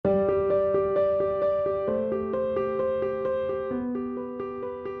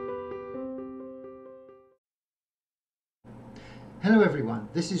Hello everyone,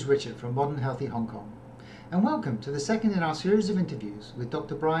 this is Richard from Modern Healthy Hong Kong, and welcome to the second in our series of interviews with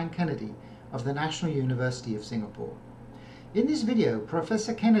Dr. Brian Kennedy of the National University of Singapore. In this video,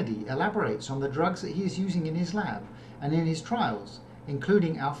 Professor Kennedy elaborates on the drugs that he is using in his lab and in his trials,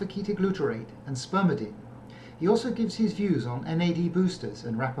 including alpha-ketoglutarate and spermidine. He also gives his views on NAD boosters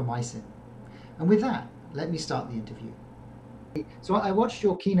and rapamycin. And with that, let me start the interview. So I watched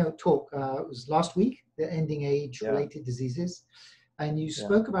your keynote talk, it was last week, the Ending Age-Related Diseases, and you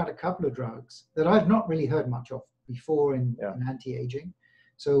spoke about a couple of drugs that I've not really heard much of before in anti-aging.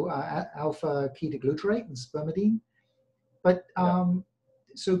 So alpha-ketoglutarate and spermidine. But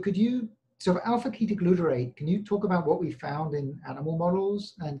so alpha-ketoglutarate, can you talk about what we found in animal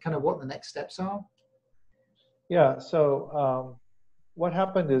models and kind of what the next steps are? Yeah, so what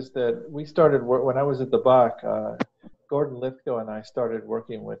happened is that we started, when I was at the Bach, Gordon Lithgow and I started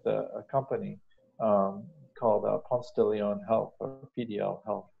working with a company called Ponce de Leon Health, or PDL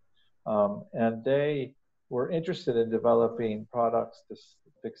Health. And they were interested in developing products to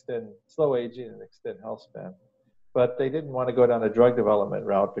extend slow aging and extend health span. But they didn't want to go down a drug development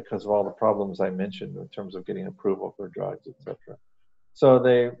route because of all the problems I mentioned in terms of getting approval for drugs, etc.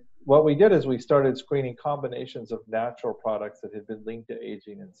 So what we did is we started screening combinations of natural products that had been linked to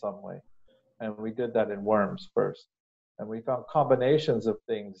aging in some way. And we did that in worms first. And we found combinations of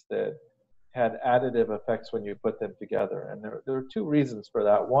things that had additive effects when you put them together. And there are two reasons for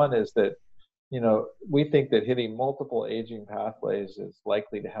that. One is that, we think that hitting multiple aging pathways is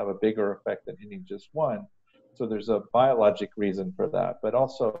likely to have a bigger effect than hitting just one. So there's a biologic reason for that. But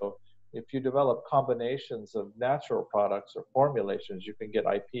also, if you develop combinations of natural products or formulations, you can get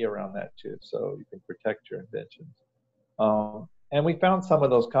IP around that too. So you can protect your inventions. And we found some of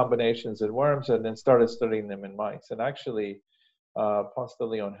those combinations in worms and then started studying them in mice. And actually, Ponce de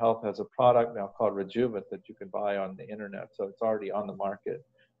Leon Health has a product now called Rejuvent that you can buy on the internet. So it's already on the market.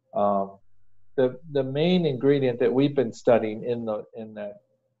 The main ingredient that we've been studying in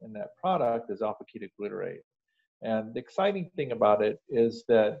that product is alpha-ketoglutarate. And the exciting thing about it is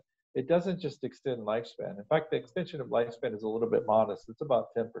that it doesn't just extend lifespan. In fact, the extension of lifespan is a little bit modest. It's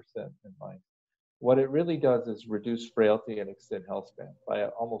about 10% in mice. What it really does is reduce frailty and extend health span by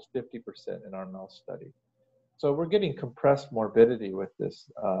almost 50% in our mouse study. So we're getting compressed morbidity with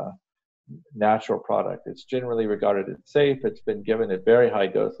this natural product. It's generally regarded as safe. It's been given at very high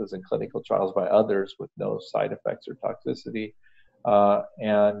doses in clinical trials by others with no side effects or toxicity.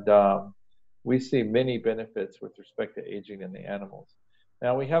 We see many benefits with respect to aging in the animals.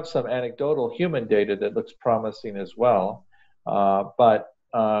 Now, we have some anecdotal human data that looks promising as well, but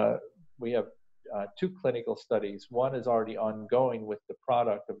we have two clinical studies. One is already ongoing with the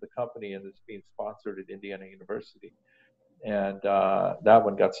product of the company and it's being sponsored at Indiana University. And that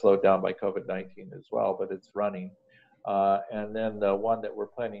one got slowed down by COVID-19 as well, but it's running. And then the one that we're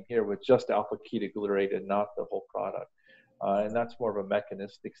planning here with just alpha-ketoglutarate and not the whole product. And that's more of a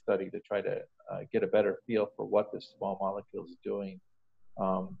mechanistic study to try to get a better feel for what this small molecule is doing.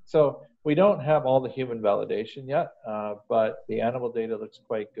 So we don't have all the human validation yet, but the animal data looks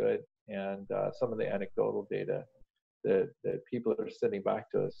quite good. And some of the anecdotal data that people are sending back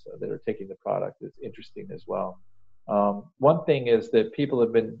to us that are taking the product is interesting as well. One thing is that people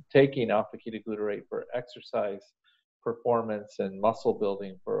have been taking alpha-ketoglutarate for exercise performance and muscle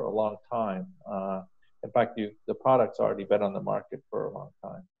building for a long time. In fact, the product's already been on the market for a long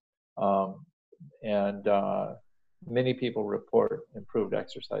time. Many people report improved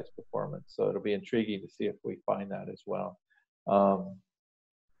exercise performance. So it'll be intriguing to see if we find that as well.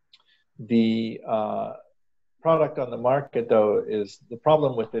 The product on the market, though, the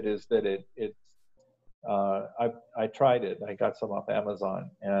problem with it is that I tried it. I got some off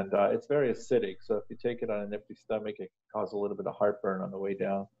Amazon, and it's very acidic. So if you take it on an empty stomach, it can cause a little bit of heartburn on the way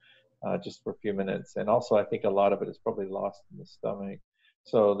down, just for a few minutes. And also, I think a lot of it is probably lost in the stomach.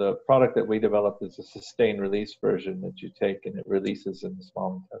 So the product that we developed is a sustained release version that you take, and it releases in the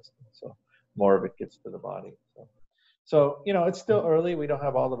small intestine. So more of it gets to the body. So it's still early. We don't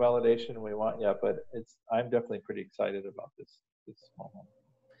have all the validation we want yet, but I'm definitely pretty excited about this small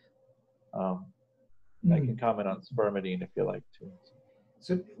one. I can comment on spermidine if you like to.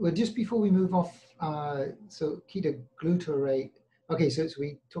 So well, just before we move off, so ketoglutarate. Okay, so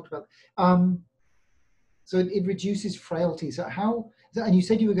we talked about. So it reduces frailty. So and you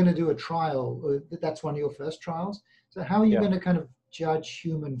said you were going to do a trial. That's one of your first trials. So how are you going to kind of judge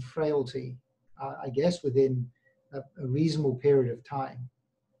human frailty? I guess within a reasonable period of time.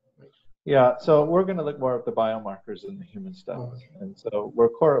 Yeah, so we're going to look more at the biomarkers in the human Oh, studies. okay. And so we're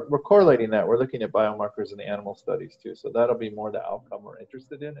correlating that. We're looking at biomarkers in the animal studies too. So that'll be more the outcome we're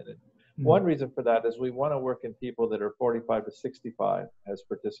interested in. And Mm. one reason for that is we want to work in people that are 45 to 65 as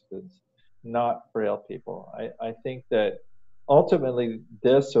participants, not frail people. I think that ultimately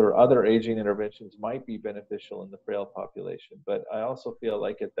this or other aging interventions might be beneficial in the frail population. But I also feel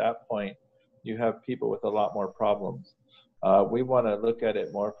like at that point, you have people with a lot more problems. We want to look at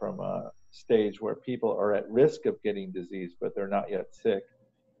it more from a stage where people are at risk of getting disease, but they're not yet sick,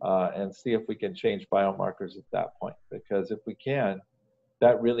 and see if we can change biomarkers at that point. Because if we can,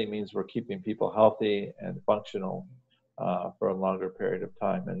 that really means we're keeping people healthy and functional for a longer period of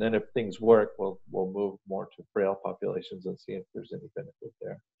time. And then if things work, we'll move more to frail populations and see if there's any benefit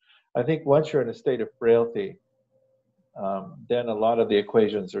there. I think once you're in a state of frailty, then a lot of the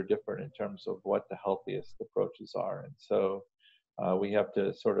equations are different in terms of what the healthiest approaches are. And so we have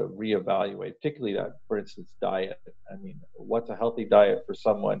to sort of reevaluate, particularly that, for instance, diet. I mean, what's a healthy diet for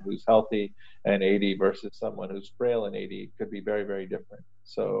someone who's healthy and 80 versus someone who's frail and 80 could be very, very different.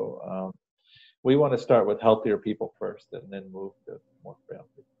 So we want to start with healthier people first and then move to more frail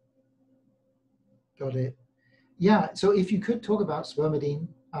people. Got it. Yeah, so if you could talk about spermidine,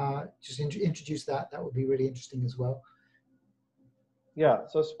 just introduce that, that would be really interesting as well. Yeah,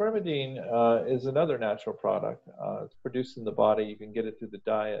 so spermidine is another natural product. It's produced in the body. You can get it through the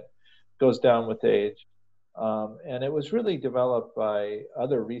diet. Goes down with age. And it was really developed by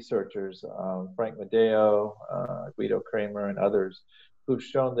other researchers, Frank Medeo, Guido Kramer, and others, who've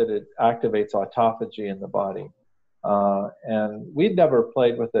shown that it activates autophagy in the body. And we'd never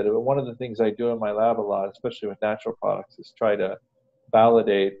played with it. One of the things I do in my lab a lot, especially with natural products, is try to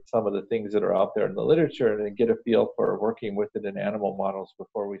validate some of the things that are out there in the literature and get a feel for working with it in animal models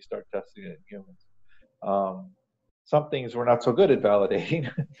before we start testing it in humans. Some things we're not so good at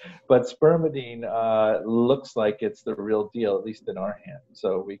validating, but spermidine looks like it's the real deal, at least in our hand.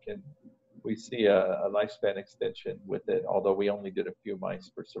 So we see a lifespan extension with it, although we only did a few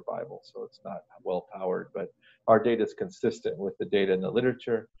mice for survival, so it's not well powered. But our data is consistent with the data in the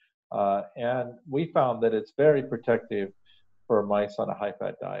literature, and we found that it's very protective for mice on a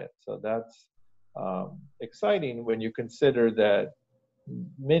high-fat diet. So that's exciting when you consider that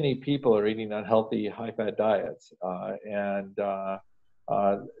many people are eating unhealthy high-fat diets, and a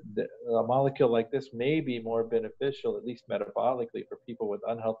molecule like this may be more beneficial, at least metabolically, for people with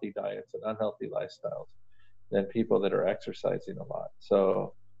unhealthy diets and unhealthy lifestyles than people that are exercising a lot.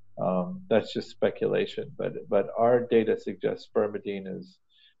 So that's just speculation, but our data suggests spermidine is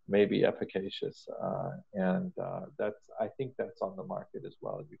maybe efficacious, and I think that's on the market as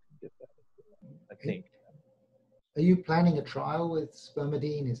well. You can get that, I think. Are you planning a trial with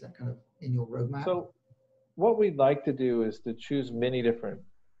spermidine? Is that kind of in your roadmap? So what we'd like to do is to choose many different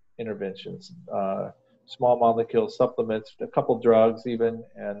interventions, small molecule supplements, a couple drugs even,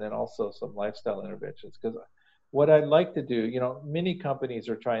 and then also some lifestyle interventions. Because what I'd like to do, many companies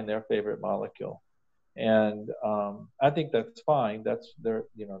are trying their favorite molecule, and I think that's fine. They're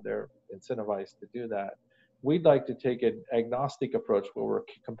incentivized to do that. We'd like to take an agnostic approach where we're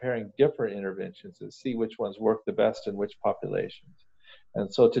comparing different interventions and see which ones work the best in which populations.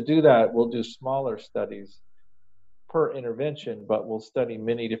 And so to do that, we'll do smaller studies per intervention, but we'll study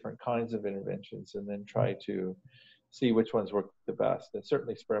many different kinds of interventions and then try to see which ones work the best. And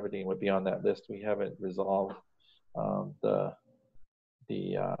certainly spermidine would be on that list. We haven't resolved the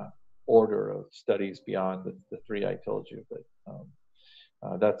order of studies beyond the three I told you, but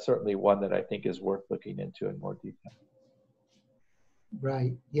that's certainly one that I think is worth looking into in more detail.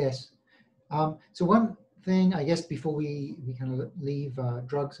 Right, yes. So one thing, I guess, before we kind of leave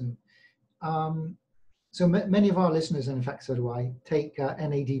drugs, and so many of our listeners, and in fact so do I, take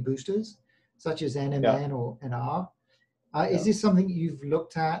NAD boosters, such as NMN or NR. Is this something you've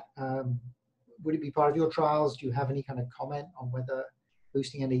looked at? Would it be part of your trials? Do you have any kind of comment on whether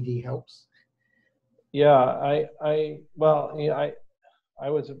boosting NAD helps? Yeah, I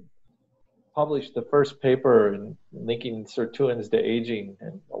was published the first paper in linking sirtuins to aging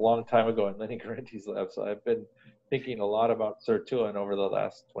a long time ago in Lenny Garenti's lab. So I've been thinking a lot about sirtuin over the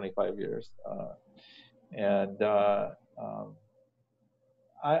last 25 years.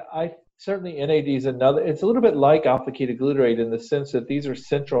 I certainly NAD is another. It's a little bit like alpha-ketoglutarate in the sense that these are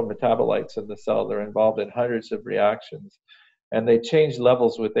central metabolites in the cell. They're involved in hundreds of reactions, and they change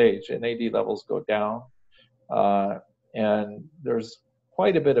levels with age. NAD levels go down, and there's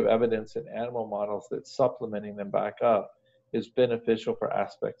quite a bit of evidence in animal models that supplementing them back up is beneficial for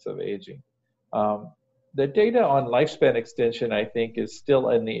aspects of aging. The data on lifespan extension, I think, is still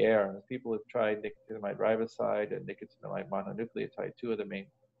in the air. People have tried nicotinamide riboside and nicotinamide mononucleotide, two of the main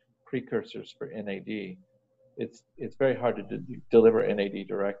precursors for NAD, it's very hard to deliver NAD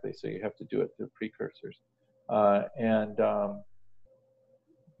directly, so you have to do it through precursors. And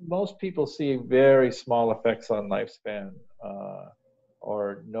most people see very small effects on lifespan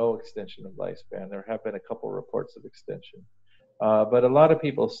or no extension of lifespan. There have been a couple reports of extension. But a lot of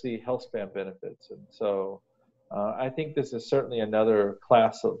people see Healthspan benefits. And so I think this is certainly another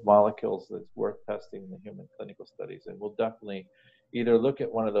class of molecules that's worth testing in the human clinical studies. And we'll definitely either look at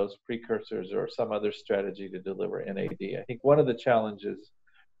one of those precursors or some other strategy to deliver NAD. I think one of the challenges,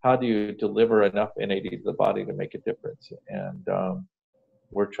 how do you deliver enough NAD to the body to make a difference? And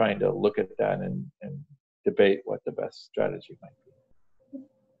we're trying to look at that and debate what the best strategy might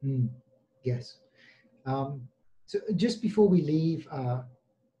be. Yes. So just before we leave,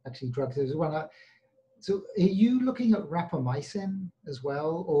 actually drugs, there's one. So are you looking at rapamycin as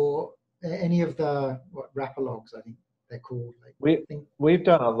well, or any of the rapalogs, I think they're called? We've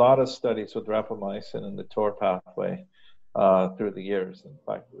done a lot of studies with rapamycin and the TOR pathway through the years. In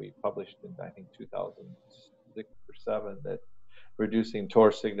fact, we published in, I think, 2006 or 7 that reducing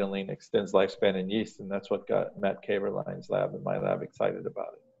TOR signaling extends lifespan in yeast, and that's what got Matt Kaverline's lab and my lab excited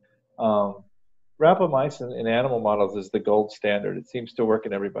about it. Rapamycin in animal models is the gold standard. It seems to work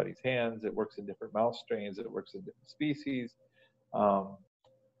in everybody's hands. It works in different mouse strains. It works in different species.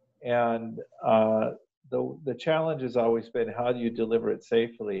 The challenge has always been, how do you deliver it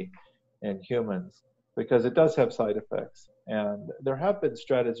safely in humans? Because it does have side effects. And there have been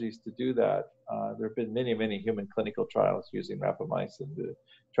strategies to do that. There have been many, many human clinical trials using rapamycin to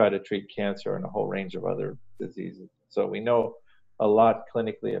try to treat cancer and a whole range of other diseases. So we know a lot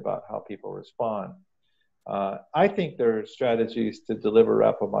clinically about how people respond. I think there are strategies to deliver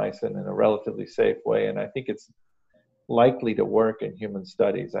rapamycin in a relatively safe way, and I think it's likely to work in human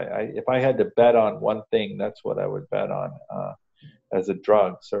studies. If I had to bet on one thing, that's what I would bet on as a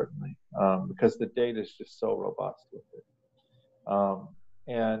drug, certainly, because the data is just so robust with it.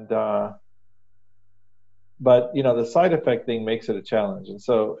 But the side effect thing makes it a challenge. And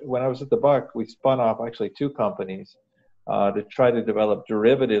so when I was at the Buck, we spun off actually 2 companies to try to develop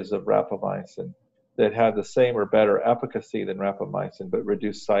derivatives of rapamycin that had the same or better efficacy than rapamycin, but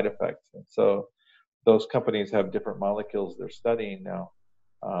reduced side effects. And so those companies have different molecules they're studying now,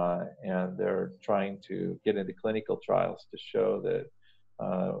 and they're trying to get into clinical trials to show that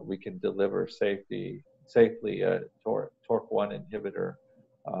we can deliver safely a TORC1 inhibitor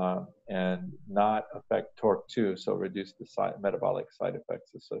and not affect TORC2, so reduce the metabolic side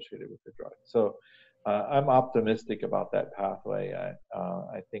effects associated with the drug. So I'm optimistic about that pathway.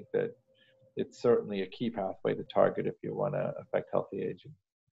 I think that it's certainly a key pathway to target if you want to affect healthy aging.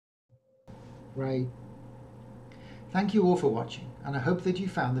 Right. Thank you all for watching, and I hope that you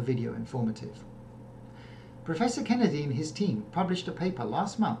found the video informative. Professor Kennedy and his team published a paper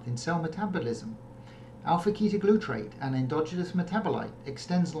last month in Cell Metabolism. Alpha-Ketoglutarate, an endogenous metabolite,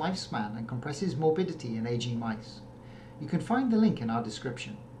 extends lifespan and compresses morbidity in aging mice. You can find the link in our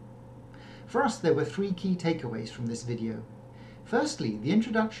description. For us, there were 3 key takeaways from this video. Firstly, the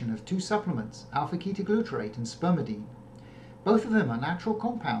introduction of 2 supplements, alpha-ketoglutarate and Spermidine. Both of them are natural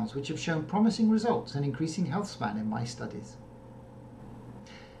compounds which have shown promising results in increasing health span in mice studies.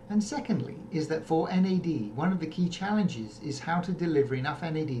 And secondly, is that for NAD, one of the key challenges is how to deliver enough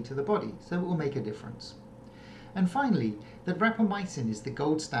NAD to the body so it will make a difference. And finally, that rapamycin is the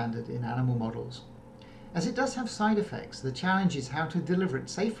gold standard in animal models. As it does have side effects, the challenge is how to deliver it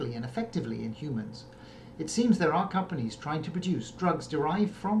safely and effectively in humans. It seems there are companies trying to produce drugs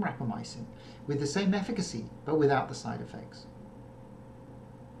derived from rapamycin with the same efficacy but without the side effects.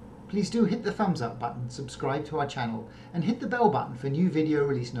 Please do hit the thumbs up button, subscribe to our channel, and hit the bell button for new video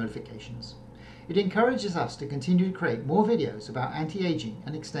release notifications. It encourages us to continue to create more videos about anti-aging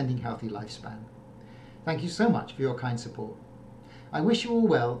and extending healthy lifespan. Thank you so much for your kind support. I wish you all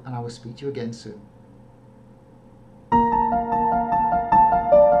well, and I will speak to you again soon.